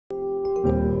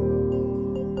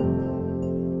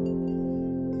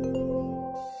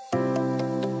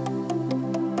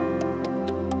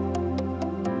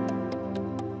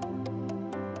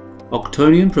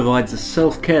Octonion provides a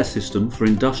self-care system for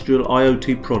industrial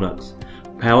IoT products,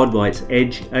 powered by its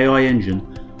Edge AI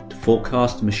engine to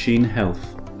forecast machine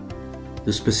health.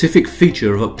 The specific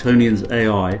feature of Octonion's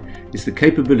AI is the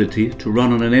capability to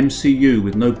run on an MCU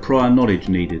with no prior knowledge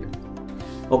needed.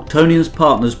 Octonion's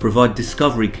partners provide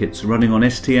discovery kits running on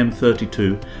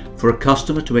STM32 for a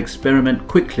customer to experiment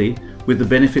quickly with the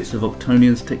benefits of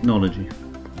Octonion's technology.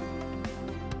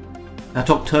 At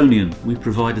Octonion, we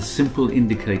provide a simple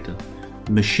indicator,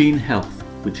 machine health,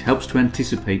 which helps to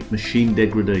anticipate machine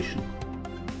degradation.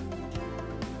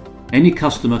 Any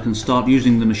customer can start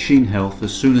using the machine health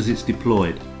as soon as it's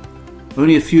deployed.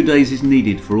 Only a few days is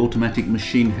needed for automatic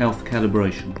machine health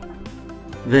calibration.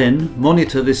 Then,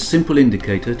 monitor this simple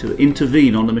indicator to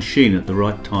intervene on the machine at the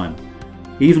right time,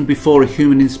 even before a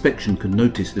human inspection can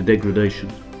notice the degradation.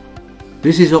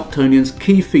 This is Octonion's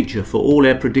key feature for all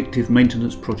our predictive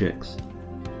maintenance projects.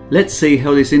 Let's see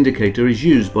how this indicator is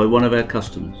used by one of our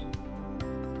customers.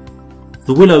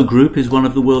 The Wilo Group is one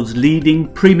of the world's leading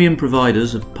premium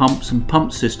providers of pumps and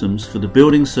pump systems for the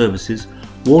building services,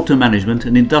 water management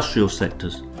and industrial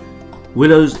sectors.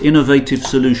 Wilo's innovative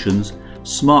solutions,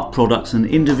 smart products and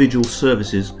individual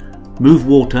services move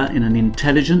water in an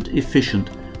intelligent,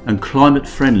 efficient and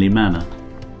climate-friendly manner.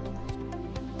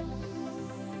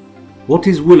 What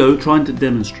is Wilo trying to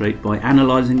demonstrate by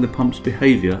analysing the pump's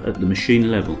behaviour at the machine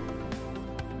level?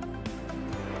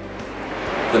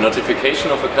 The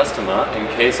notification of a customer in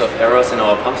case of errors in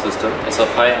our pump system is of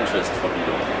high interest for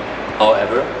Wilo.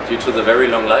 However, due to the very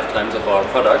long lifetimes of our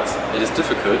products, it is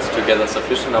difficult to gather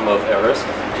sufficient number of errors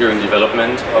during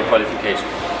development or qualification.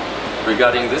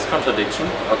 Regarding this contradiction,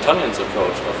 Octonion's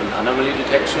approach of an anomaly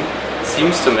detection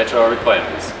seems to match our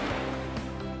requirements.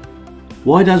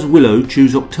 Why does Wilo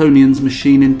choose Octonion's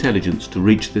machine intelligence to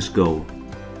reach this goal?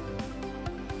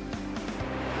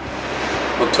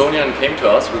 Octonion came to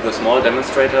us with a small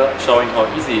demonstrator showing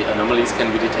how easy anomalies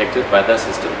can be detected by their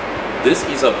system. This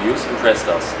ease of use impressed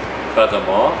us.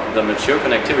 Furthermore, the mature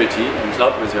connectivity and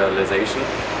cloud visualization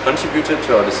contributed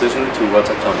to our decision towards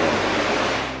Octonion.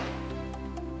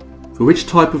 For which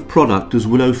type of product does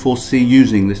Wilo foresee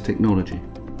using this technology?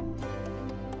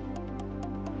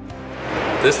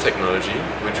 This technology,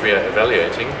 which we are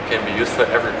evaluating, can be used for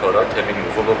every product having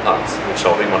movable parts, which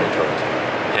shall be monitored.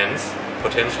 Hence,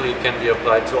 potentially it can be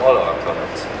applied to all our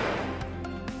products.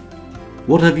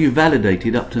 What have you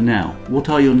validated up to now? What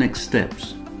are your next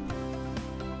steps?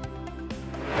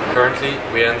 Currently,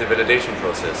 we are in the validation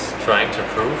process, trying to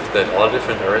prove that all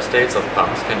different error states of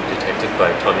pumps can be detected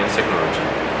by Octonion's technology.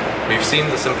 We've seen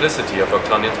the simplicity of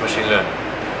Octonion's machine learning,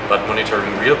 but monitoring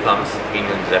real pumps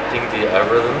means adapting the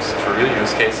algorithms to real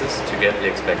use cases to get the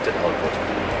expected output.